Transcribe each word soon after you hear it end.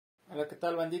Hola, ¿qué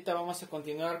tal, bandita? Vamos a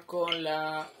continuar con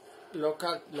la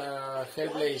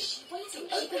Hellblade.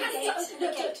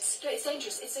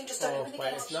 Oh,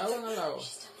 pues, ¿la hago o no la hago?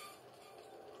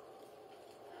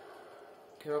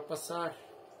 ¿Qué va a pasar?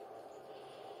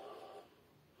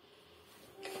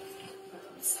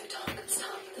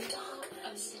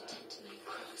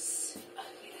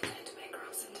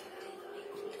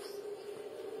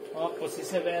 Oh, pues sí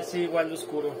se ve así igual de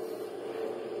oscuro.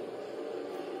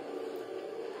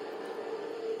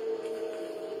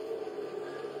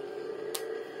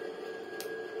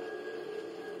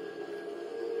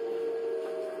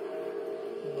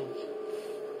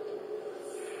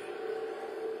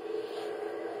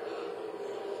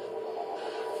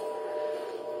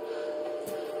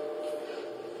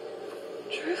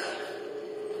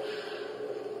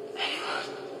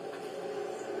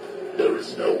 There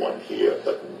is no one here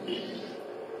but me.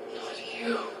 Not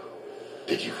you.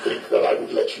 Did you think that I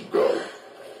would let you go?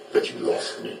 That you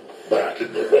lost me back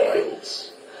in the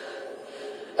wilds?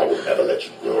 I will never let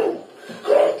you go. You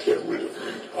can't get rid of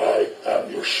me. I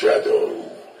am your shadow.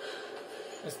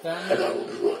 And I will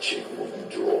be watching when you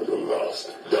draw your last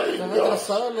dying Están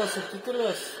gasp. atrasados los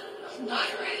subtítulos. I'm not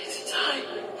ready to die.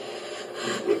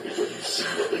 You will be when you see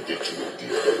what they did to your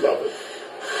dear beloved.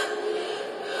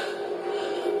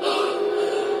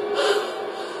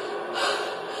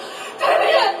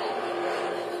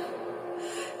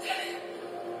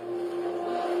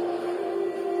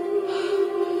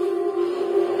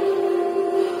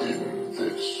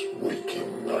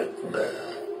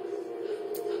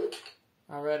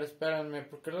 A ver, espérenme,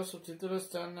 ¿por qué los subtítulos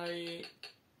están ahí?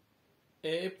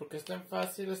 ¿Por qué es tan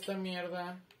fácil esta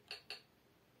mierda?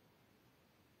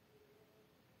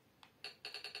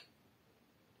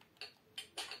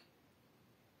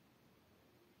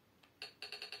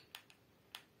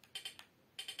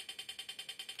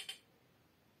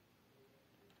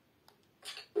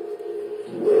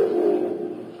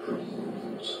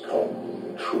 Dreams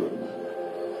come true.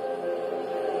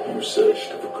 You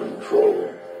searched for control,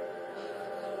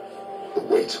 the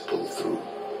way to pull through.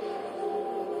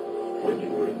 When you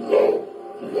were in love,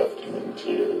 you left him in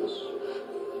tears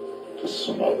to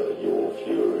smother your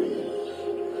furies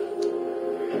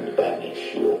and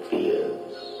banish your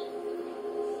fears.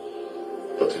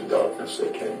 But in darkness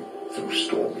they came, through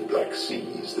stormy black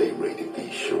seas they raided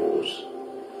these shores.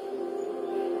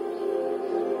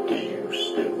 Do you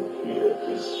still hear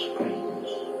his screams?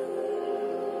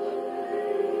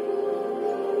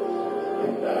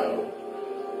 And now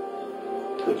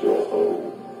that you're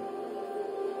home,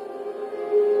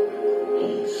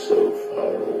 he's so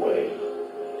far away.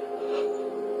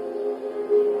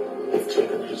 They've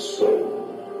taken his soul.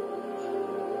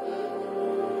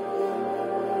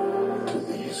 To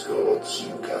these gods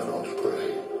you cannot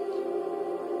pray.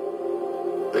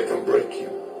 They can break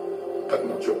you, but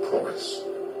not your promise.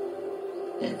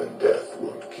 Even death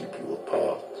won't keep you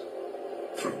apart.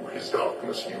 Through his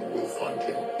darkness you will find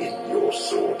him. In your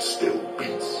sword still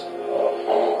beats a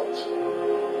heart.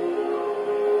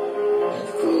 You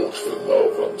fought for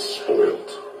love unspoilt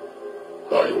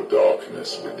by your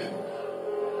darkness within.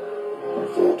 You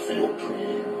fought for your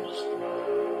dreams.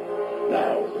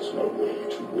 Now there's no way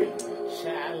to win.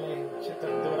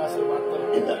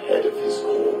 In the head of his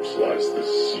corpse lies the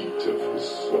seat of his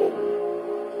soul.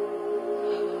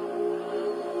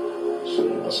 So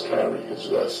you must carry his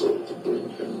vessel to bring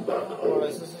him back home. Por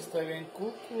eso sí está bien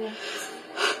cucu.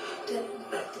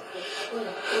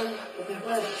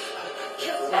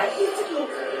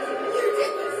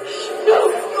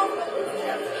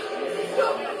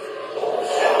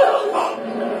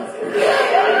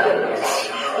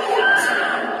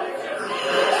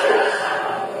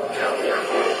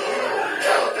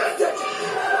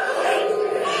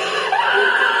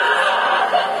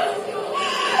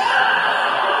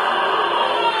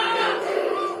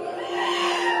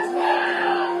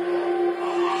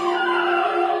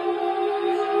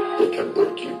 They can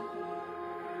break you,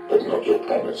 but not your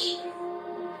promise.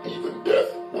 Even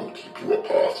death won't keep you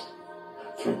apart.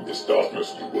 Through this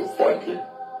darkness you will find him.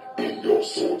 In your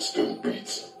sword still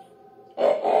beats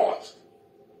a heart.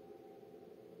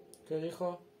 ¿Qué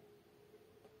dijo?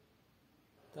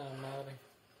 ¡Ta madre!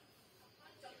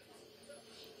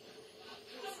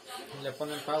 Le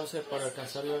ponen pausa para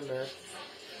alcanzarlo a leer.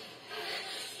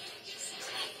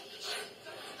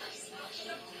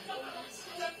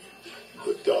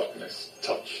 The darkness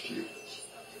touched you.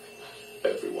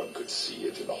 Everyone could see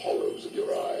it in the hollows of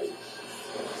your eyes.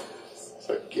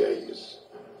 A gaze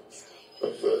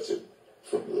averted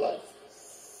from life.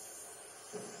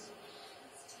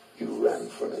 You ran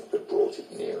from it but brought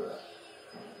it nearer.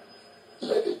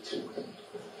 Led it to him.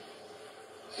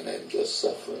 An endless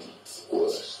suffering. fates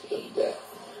worse than death.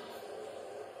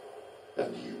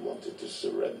 And you wanted to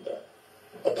surrender,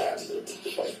 abandon and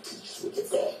find peace with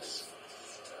the gods.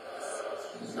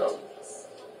 No.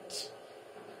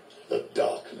 The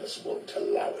darkness won't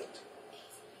allow it.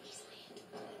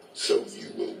 So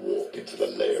you will walk into the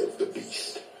lair of the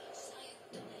beast.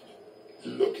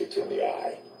 Look it in the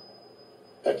eye,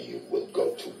 and you will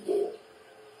go to war.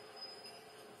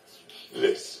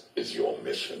 This is your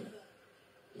mission.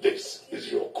 This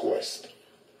is your quest.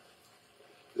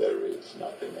 There is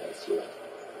nothing else left.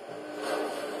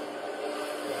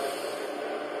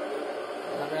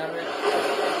 A ver.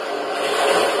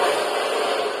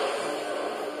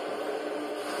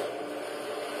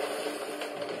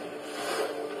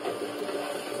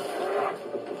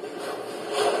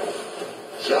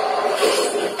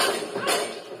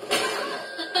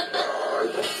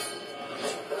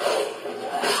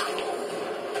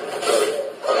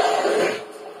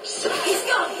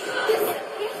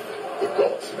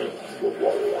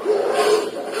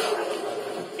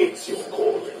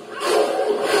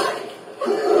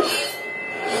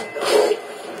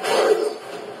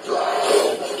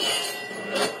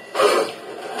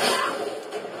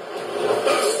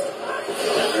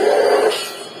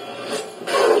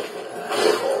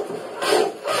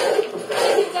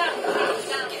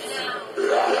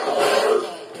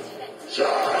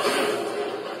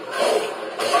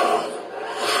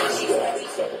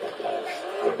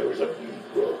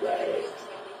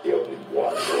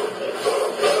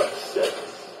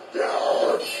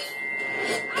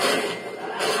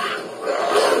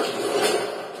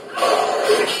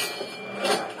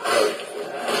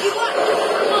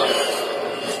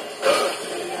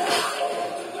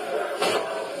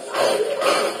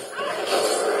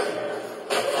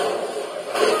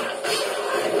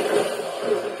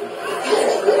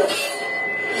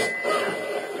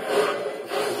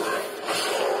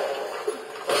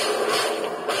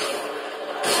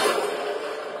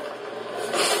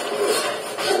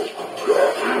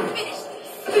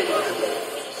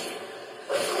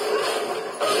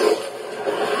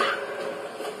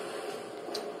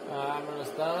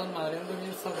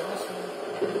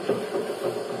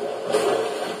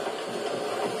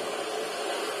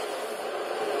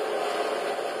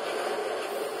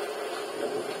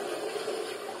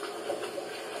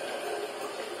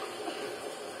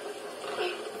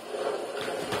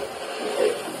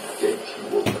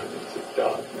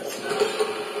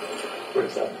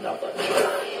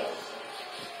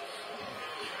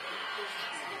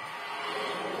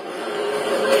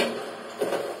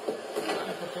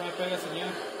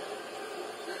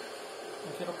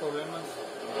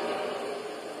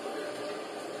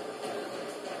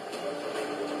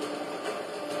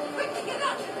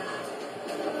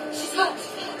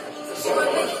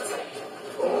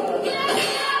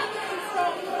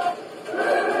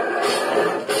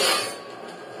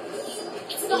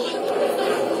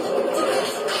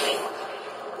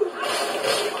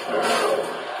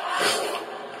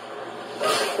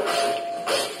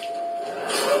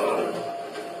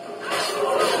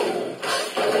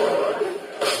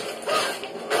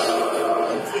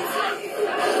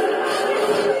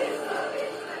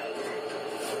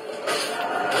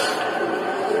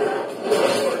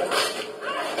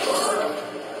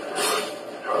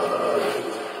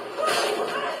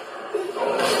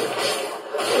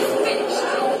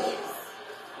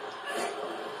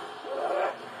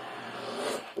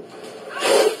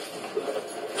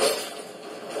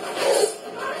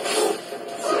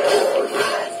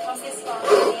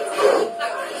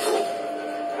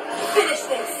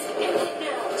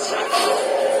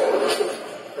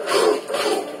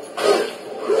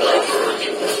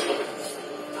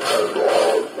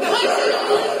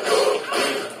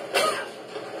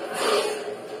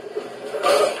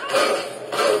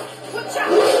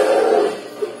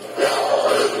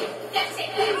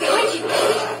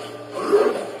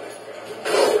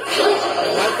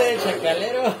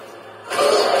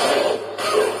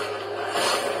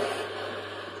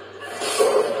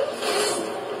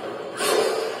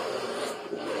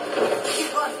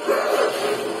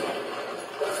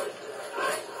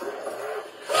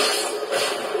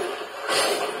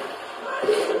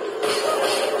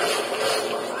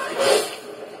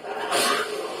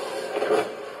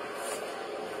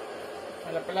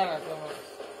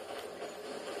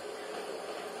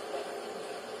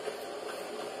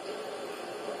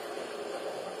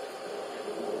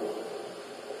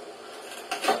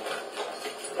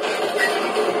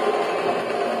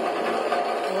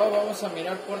 A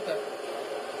mirar puerta. Ok,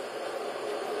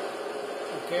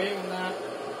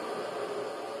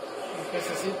 un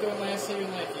pececito, una S y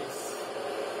una X.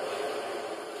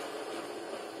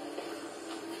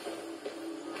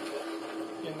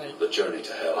 tiene ahí. The journey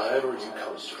to hell. However you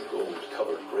come to the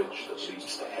gold-covered bridge that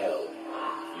leads to hell,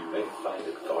 you may find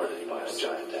it guarded by a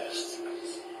giantess.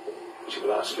 She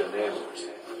will ask your name.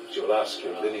 She will ask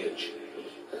your lineage.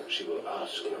 She will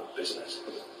ask your business.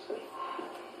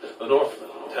 The Northmen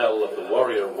tell of the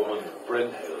warrior woman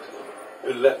Brynhild,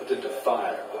 who leapt into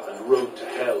fire and rode to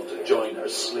hell to join her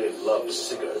slave love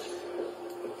Sigurd,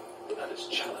 and is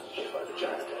challenged by the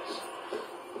giantess.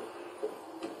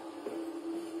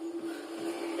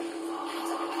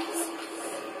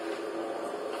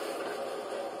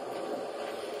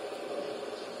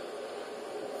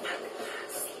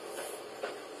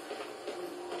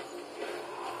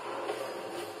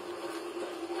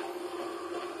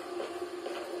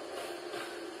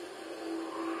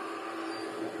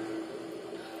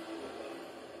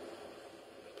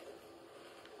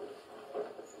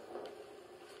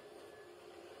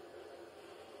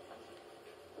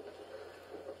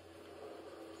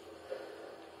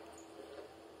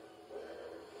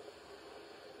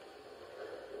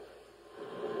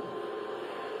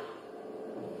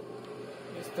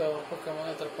 Listo, Pokémon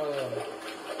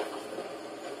atrapado.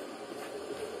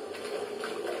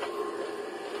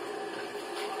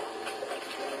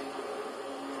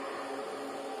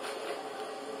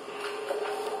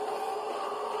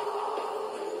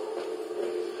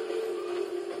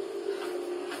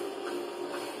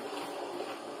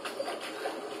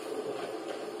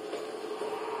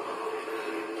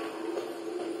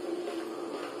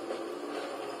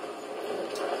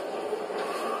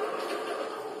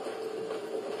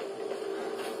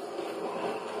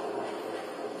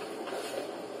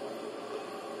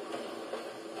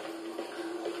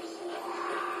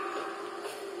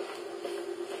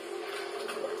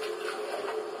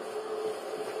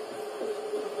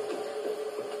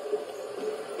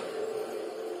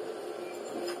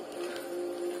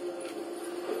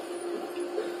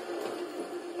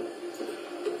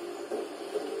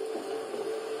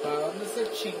 ¿Para dónde es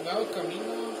el chingado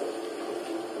camino?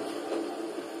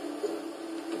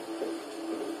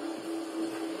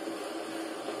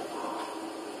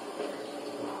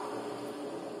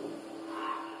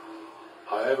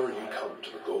 However you come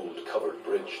to the gold-covered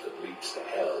bridge that leads to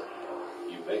hell,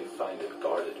 you may find it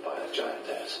guarded by a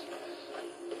giantess.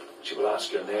 She will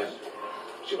ask your name.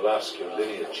 She will ask your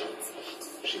lineage.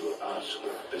 She will ask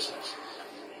your business.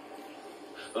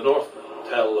 The Northmen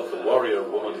tell of the warrior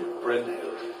woman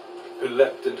Brynhild, who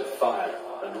leapt into fire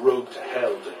and rode to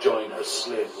hell to join her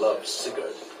slave love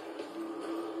Sigurd,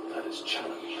 and is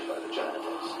challenged by the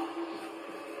giantess.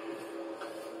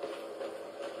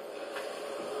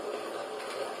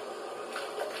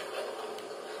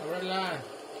 Ábrela.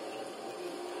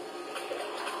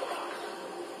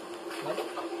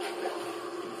 ¿No?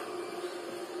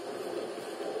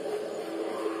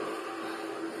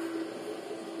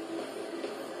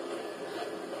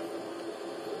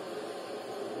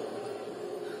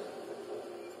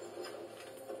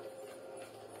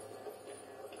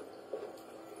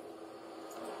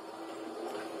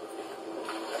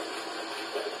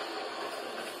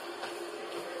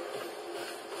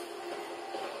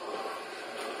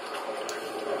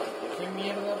 ¿Qué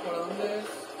mierda? ¿Para dónde es?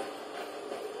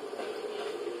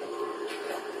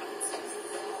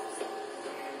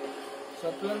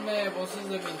 Sóplenme voces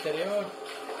de mi interior.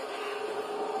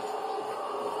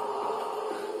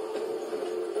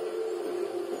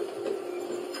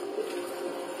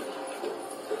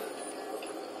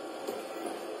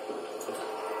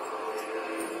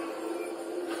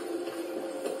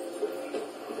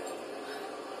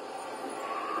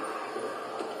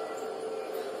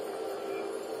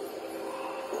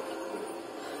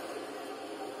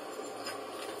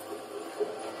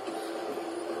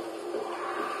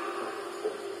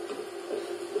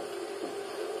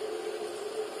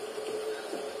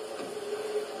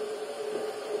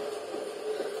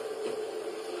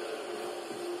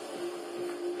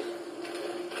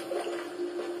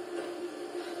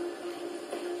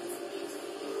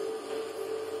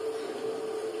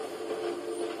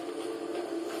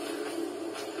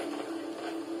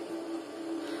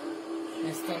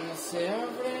 Esta no se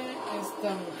abre, esta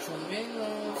mucho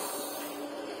menos.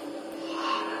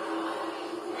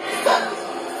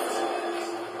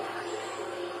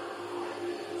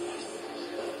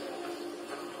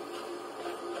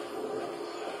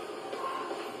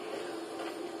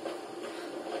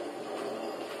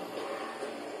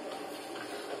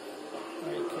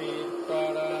 Hay que ir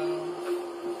para...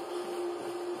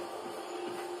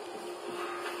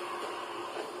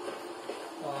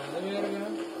 ¿A dónde verga?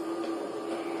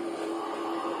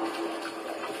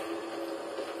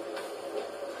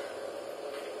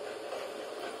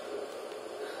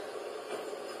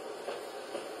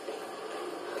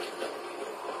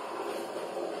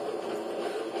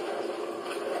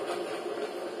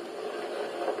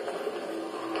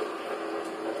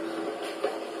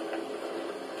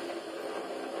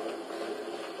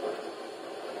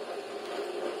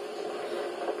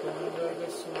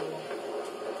 subo.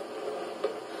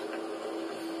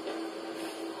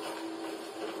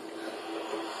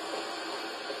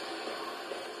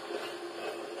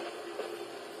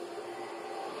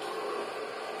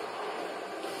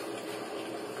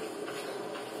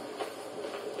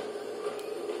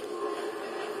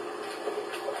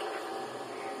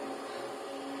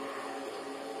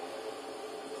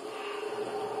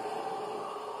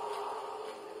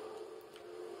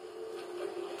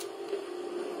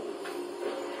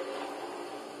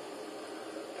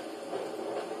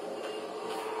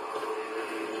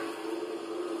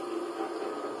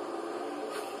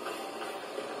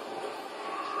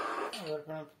 A ver,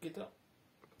 espera un poquito.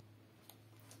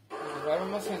 Ahora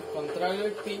vamos a encontrarle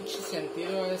el pinche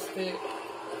sentido a este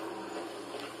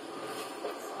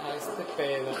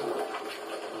pedo.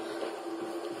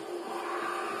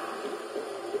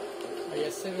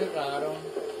 Allá se ve raro.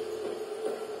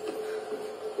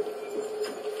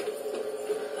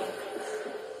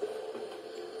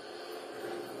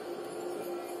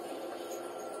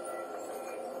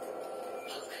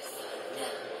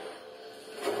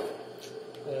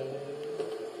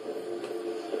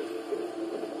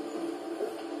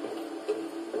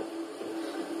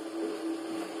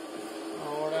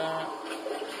 Ahora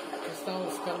estamos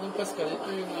buscando un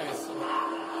pescadito y una eso.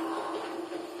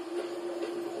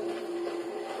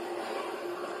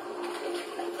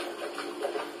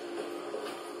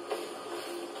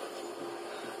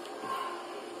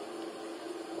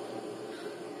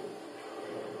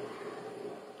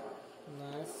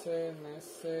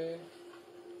 Nace.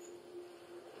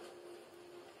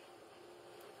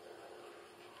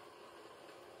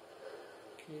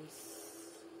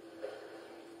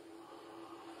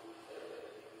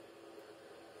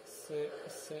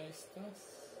 Estas.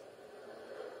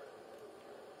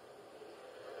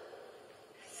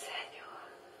 Señor.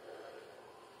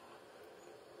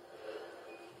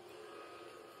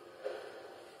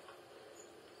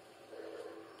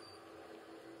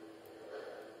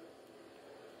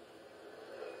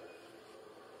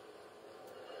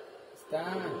 Está.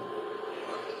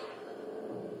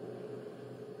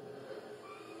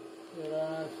 Y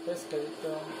ahora el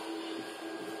pescadito.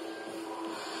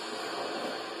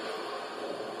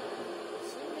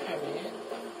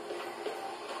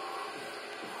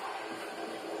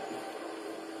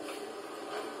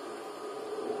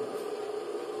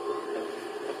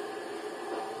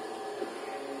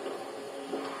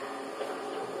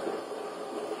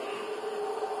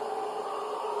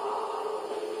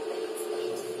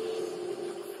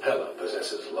 Hela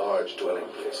possesses large dwelling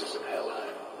places in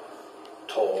Helheim.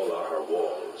 Tall are her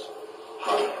walls,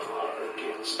 high are her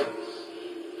gates.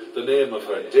 The name of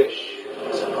her dish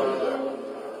is hunger.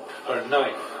 Her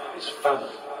knife is famine.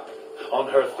 On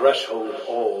her threshold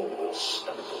all will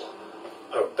stumble.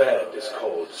 Her bed is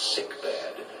called sick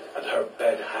bed, and her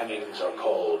bed hangings are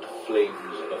called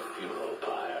flames of a funeral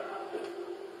pyre.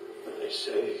 They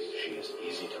say she is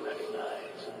easy to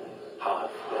recognize,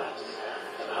 half death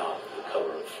and half the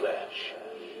color of flesh,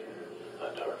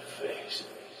 and her face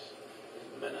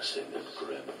menacing and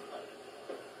grim.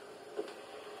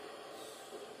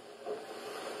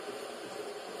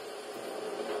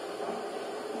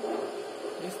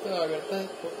 Listo,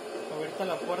 abierta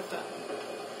la puerta.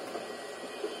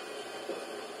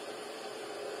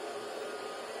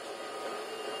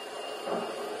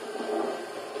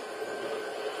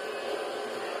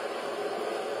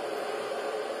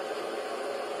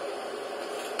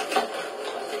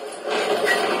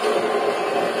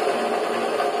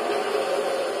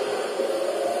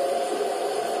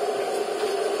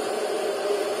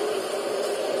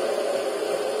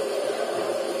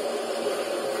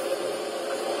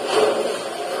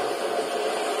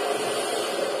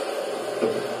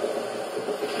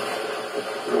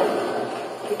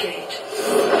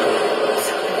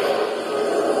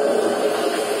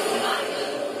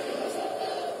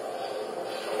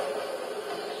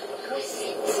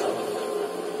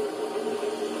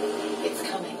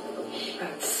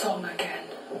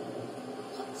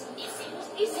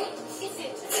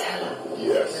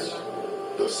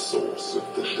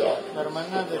 La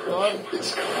hermana de Thor.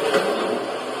 It's coming.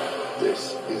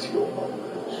 This is your moment.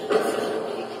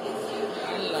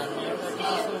 A la mierda, ¿qué es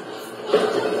eso?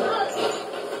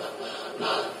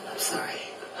 I'm sorry.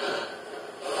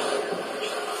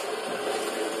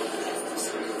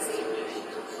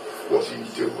 What are you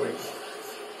doing?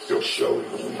 You're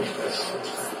showing weakness.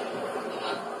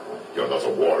 You're not a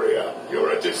warrior.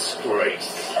 You're a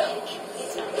disgrace.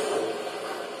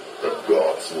 The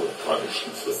gods will punish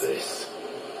you for this.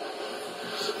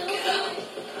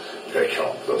 Pick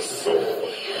up the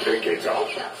sword. Pick it up.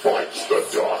 Fight the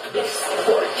darkness.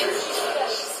 Fight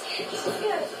it.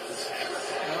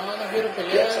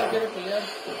 pelear, Get no up. quiere pelear.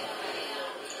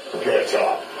 Get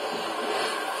up.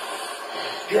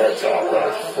 Get up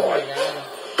and Está fight.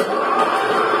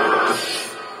 obligado.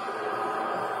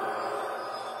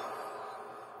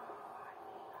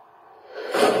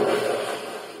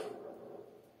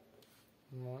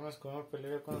 No, es como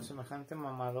pelear con semejante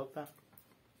mamadota.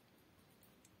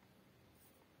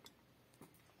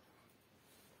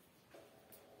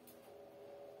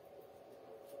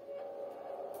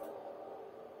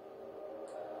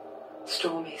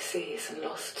 Stormy seas and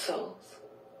lost souls.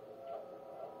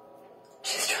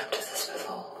 She's dreamt of this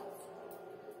before.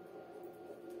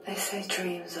 They say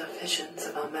dreams are visions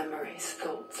of our memories,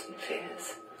 thoughts and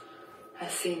fears,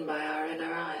 as seen by our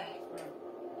inner eye.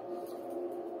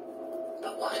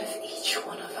 But what if each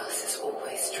one of us is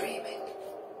always dreaming,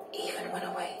 even when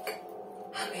awake,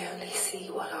 and we only see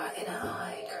what our inner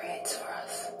eye creates for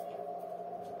us?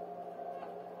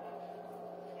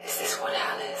 Is this what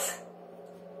hell is?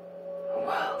 A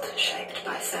world shaped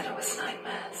by Senua's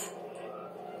nightmares.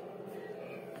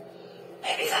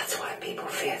 Maybe that's why people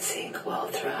feared seeing the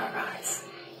world through our eyes.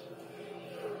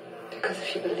 Because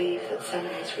if you believe that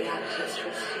Senua's reality is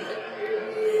twisted,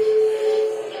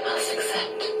 you must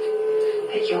accept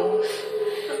that yours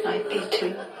might be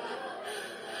too.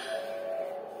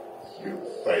 You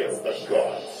failed the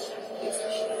gods.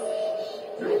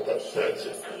 You're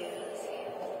pathetic.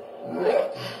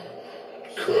 Rotten.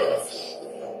 Cursed.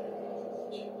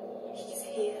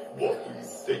 What were you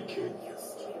thinking?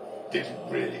 Did you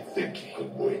really think you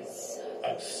could win?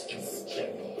 I'm stupid,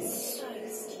 Jenny. So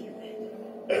stupid.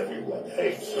 Everyone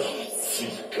hates her.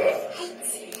 She's cursed.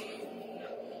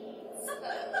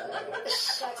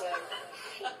 Shadow.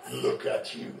 Look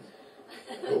at you.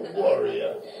 A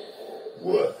warrior.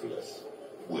 Worthless.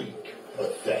 Weak.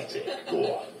 Pathetic. Go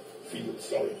on. Feel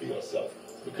sorry for yourself,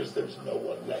 because there's no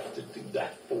one left to do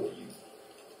that for you.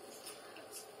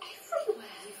 Everywhere.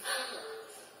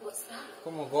 What's that?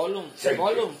 Como Gollum. Take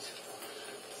Gollum. it.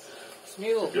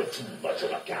 Smeagol. You're too much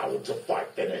of a coward to fight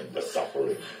and end the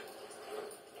suffering.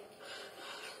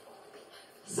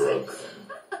 Broken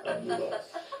and lost.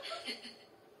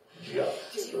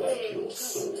 Just like your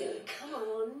soul. Come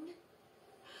on.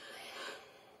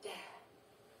 There.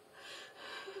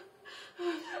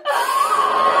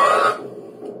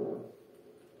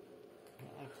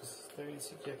 Ay, pues está bien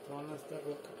psiquiatrona esta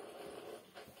roca.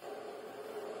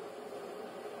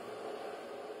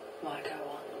 Why go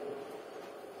on?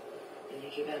 And you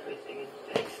give everything and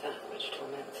face that which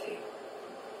torments you,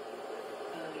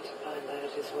 only to find that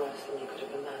it is worse than you could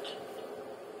have imagined.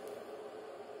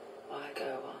 Why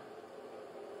go on?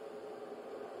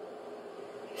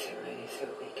 Is it really so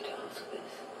weak to ask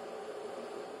this?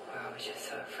 Or are we just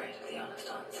so afraid of the honest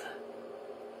answer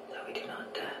that we do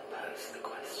not dare pose the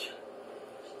question?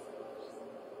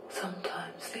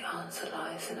 Sometimes the answer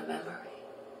lies in a memory,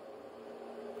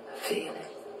 a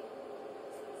feeling,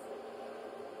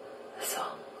 a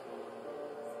song.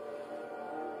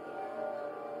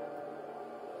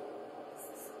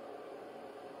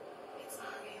 It's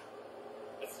not real.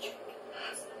 It's true.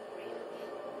 It's not real.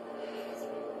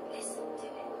 Listen to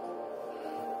it.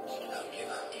 Don't give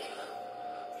up.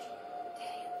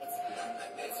 Daddy, it's Not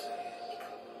like this.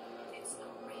 It's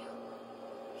not real.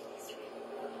 It is real.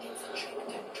 It's a trick.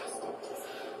 Don't trust it.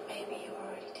 Maybe you're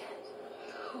already dead.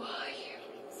 Who are you?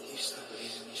 You still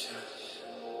believe in yourself?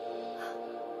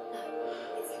 No,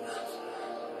 it's not.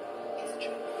 It's a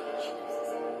trick. She knows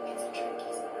it's a trick.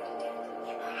 He's already dead.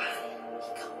 He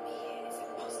can't be here. It's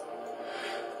impossible.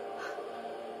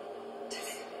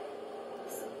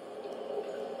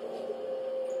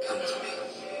 Come to me.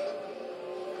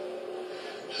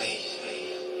 Please.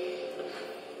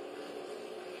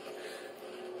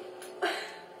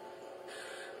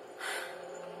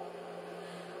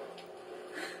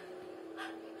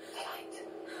 The light.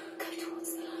 Go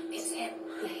towards the light. It's him.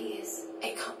 There he is.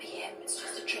 It can't be him. It's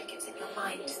just a trick. It's in your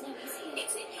mind. No, he's here.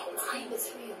 It's in your mind.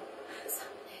 It's real. It's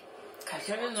happening.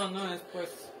 Canciones no, después.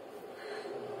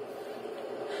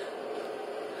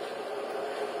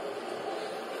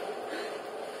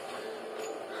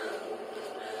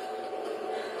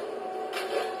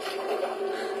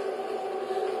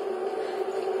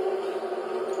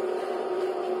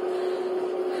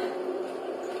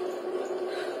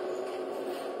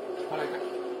 Para acá.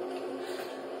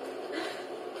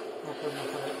 No, pues no,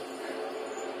 para acá.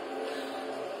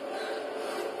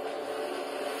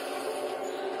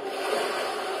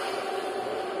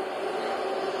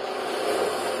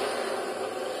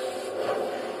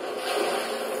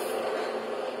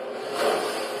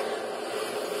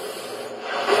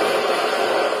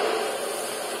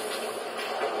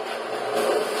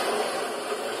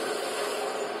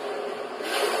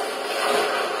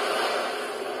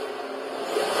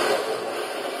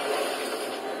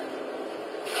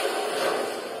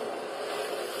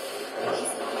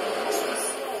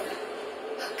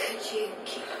 you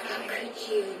keep going? How could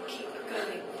you keep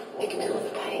going? Ignore the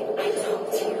pain. I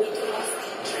told you it was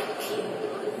to you.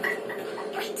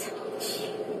 I told you.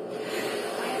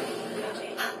 Where are you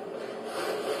going?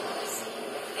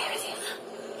 There it is.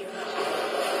 You're not.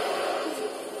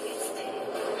 It's there.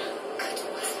 Good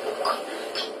was gone.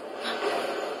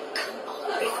 Come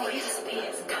on. Before he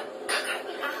disappears. Come.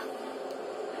 Out.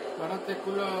 Párate,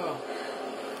 culo.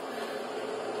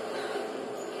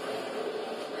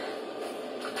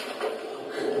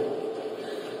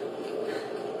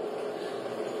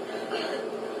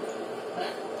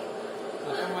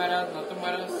 No te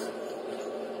mueras.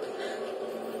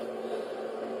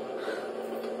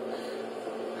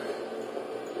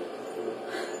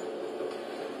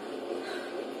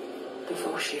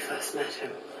 Before she first met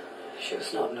him, she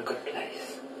was not in a good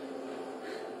place.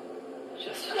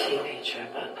 Just a teenager,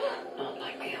 but not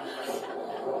like the others.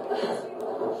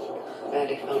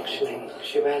 Barely functioning,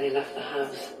 she rarely left the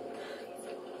house.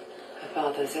 Her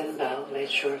father's in-bell made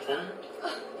sure of that.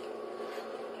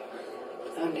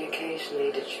 Only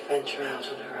occasionally did she venture out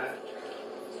on her own,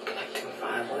 collecting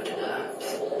firewood and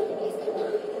herbs,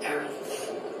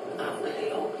 errands out in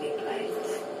the Orkney Plains.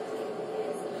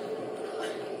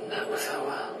 That was her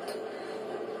world.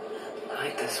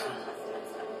 Like this one.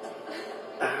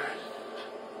 Barren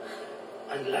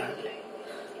and lonely.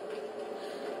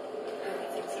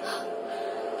 Everything's wrong.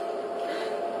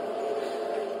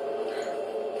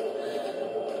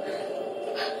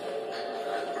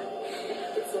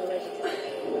 It's already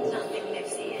nothing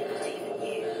lives here, not even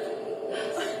you.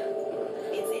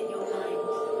 It's in your mind.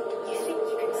 You think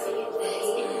you can see it, but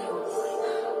it's in your mind.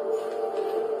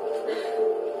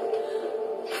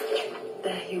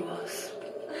 There he was,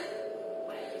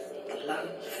 Where is it? the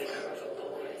lone figure of a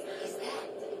boy. He's there.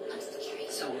 I'm just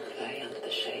curious. Soul play under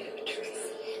the shade of a tree.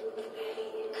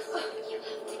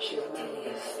 She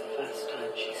remembers the first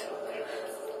time she saw him.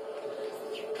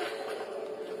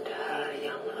 To her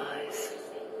young eyes,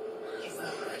 he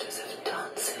moved as if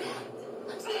dancing,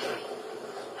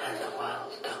 and the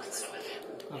world danced with him.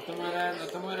 No te mueras, no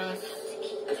te mueras.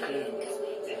 The gloom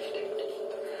lifted.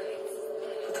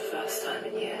 For the first time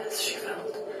in years, she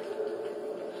felt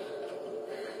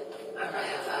a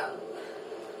ray of hope.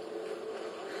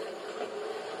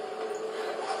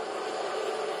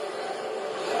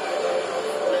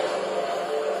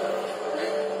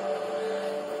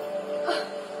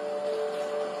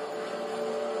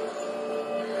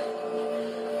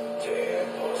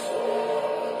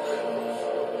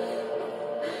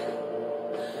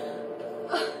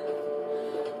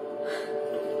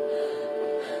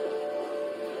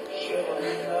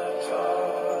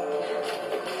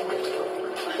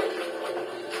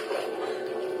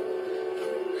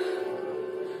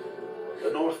 The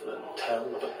Northmen tell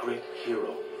of a great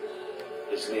hero.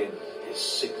 His name is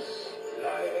Sigmund.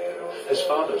 His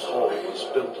father's hall was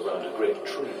built around a great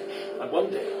tree, and one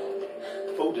day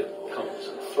Odin comes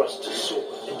and thrusts his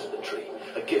sword into the tree,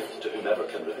 a gift to whomever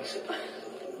can release it.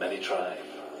 Many try,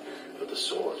 but the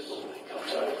sword only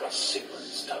comes out at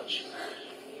Sigmund's touch.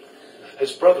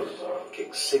 His brother-in-law,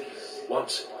 King Siggeir,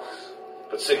 wants it,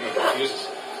 but Sigmund refuses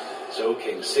it, so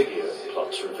King Siggeir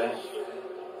plots revenge.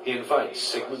 He invites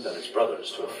Sigmund and his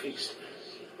brothers to a feast,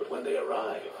 but when they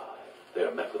arrive, they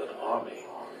are met with an army,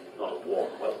 not a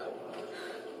warm welcome.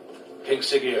 King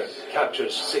Siggeir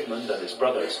captures Sigmund and his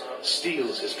brothers,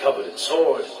 steals his coveted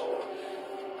sword,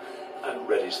 and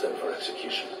readies them for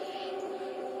execution.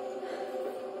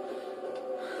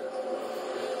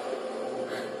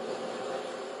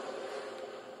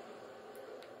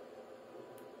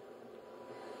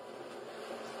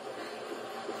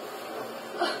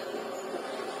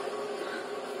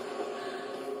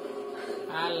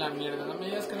 Ah, la mierda, no me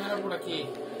digas que no era por aquí.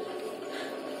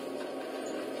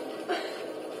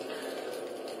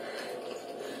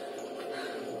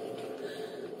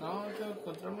 No, no tengo que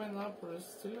encontrarme nada por ese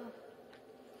estilo.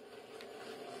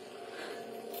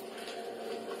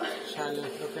 Chale,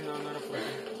 creo que no era por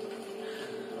aquí.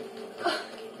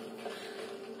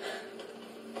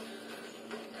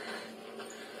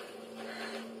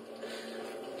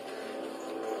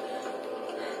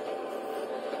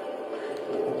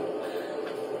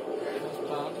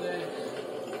 ¿Para dónde?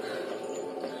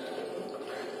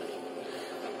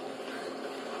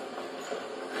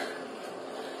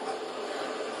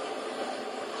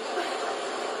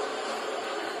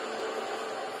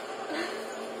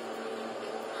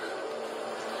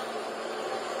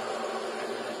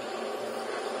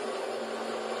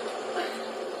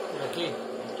 Por aquí.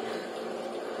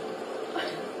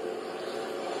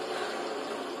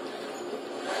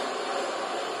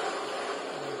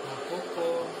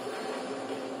 Tampoco.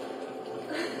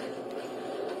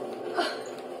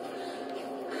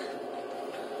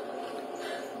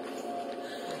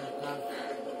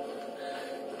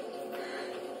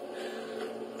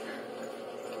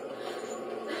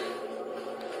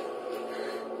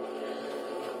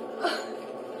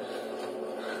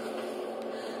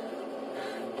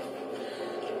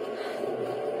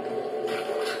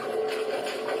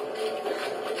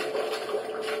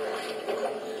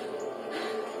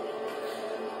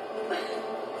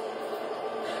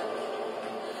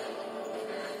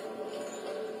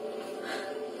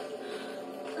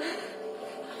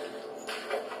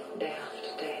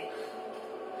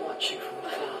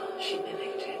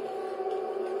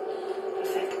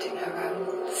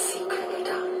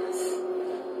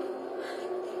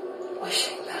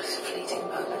 wishing those fleeting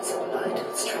moments of light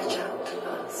would stretch out to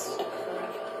last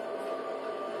forever.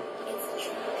 It's a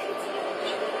trick.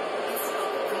 It's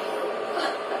not real.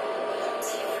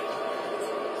 It's different.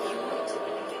 You want to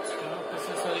believe it. No, pues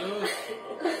esa luz.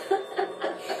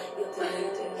 You're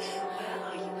deluded. Where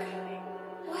are you going?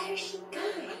 Where is she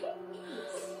going?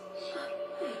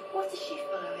 What is she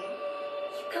following?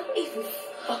 You can't even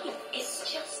follow. It's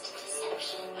just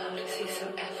deception. How does he so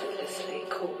effortlessly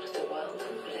court the world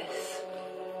of bliss?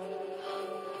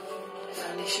 If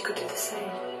only she could do the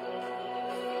same.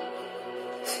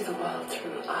 See the world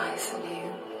through eyes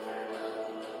anew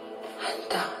and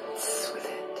dance with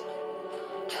it,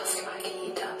 just like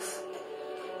he does.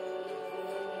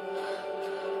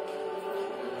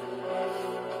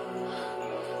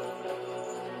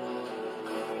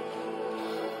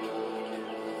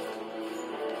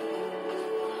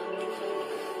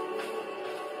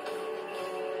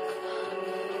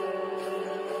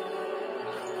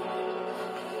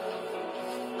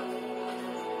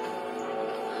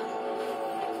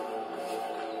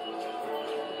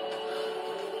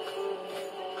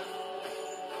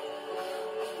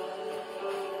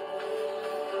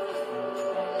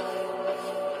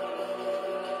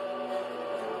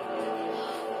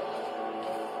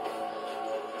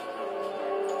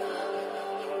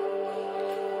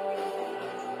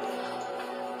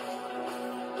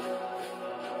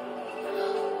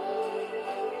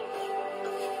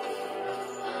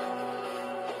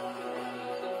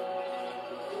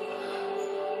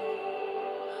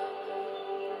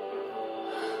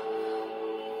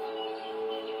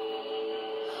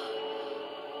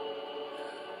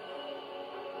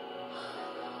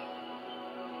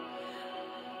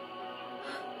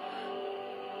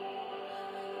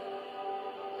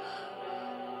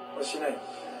 What's your name?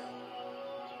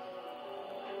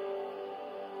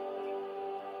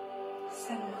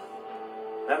 Senma.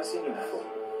 I haven't seen you before.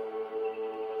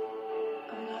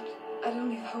 I don't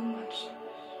leave home much.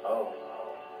 Oh,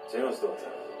 Zeno's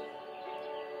daughter.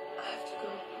 I have to go.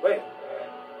 Wait.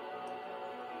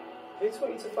 Who taught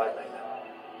you to fight like that?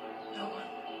 No one.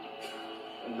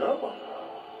 No one.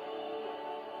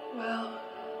 Well,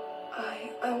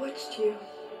 I watched you,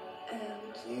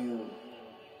 and You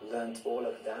learned all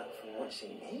of that from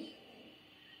watching me?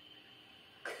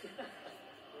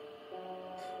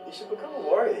 You should become a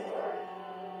warrior, you know.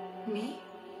 me?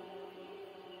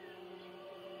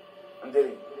 I'm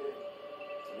Dilly.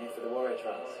 I'm here for the warrior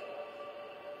trials.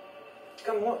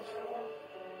 Come and watch.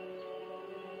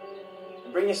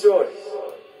 And bring your sword.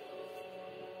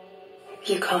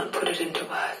 You can't put it into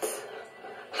words.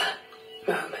 That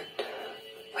moment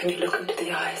when you look into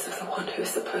the eyes of the one who is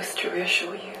supposed to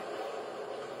reassure you,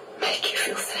 make you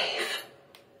feel safe.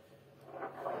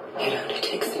 It only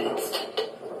takes an instant.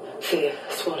 Fear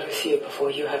swallows you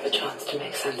before you have a chance to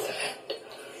make sense of it.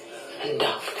 And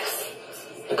darkness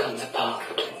becomes a part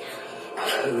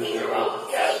of who you are.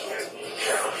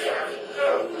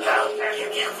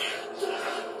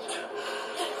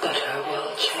 But her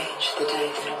world changed the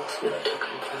day the Northmen took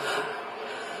him from her.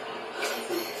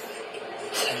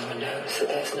 Senma knows that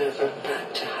there's no going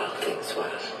back to how things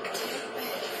were.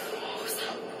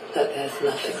 That there's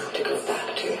nothing to go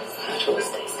back to at all.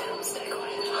 Stay still, stay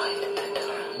quiet, hide in the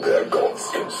dark. Their gods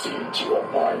can see into your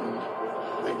mind.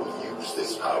 They will use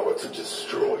this power to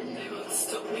destroy you. They won't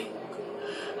stop me.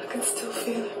 I can still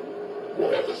feel it.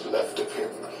 Whatever's left of him,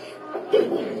 they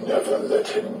will never let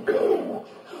him go.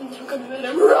 I'm not gonna let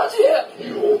him rot here.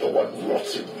 You're the one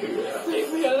rotting here.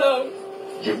 Leave me alone.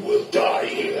 You will die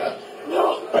here.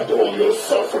 No. And all your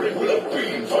suffering will have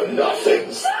been for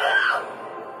nothing.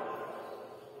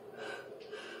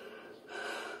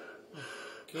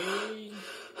 Okay.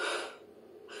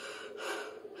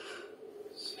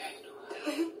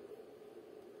 Dylan?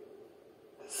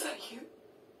 Is that you?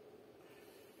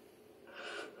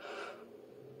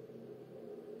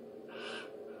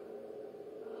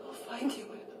 I'll find you,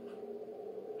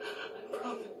 I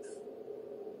promise.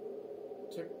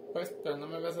 Sí, pues, pero no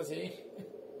me ves así.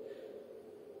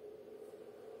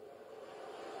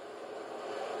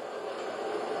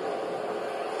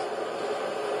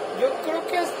 Yo creo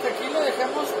que hasta aquí lo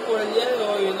dejamos por el día de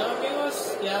hoy, ¿no,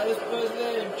 amigos? Ya después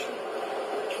le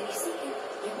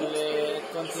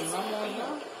continuamos,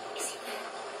 ¿no?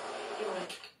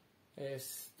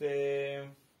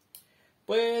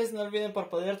 Pues no olviden por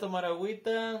poder tomar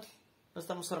agüita. No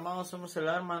estamos armados, somos el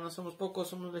arma, no somos pocos,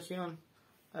 somos legión.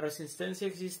 La resistencia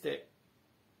existe.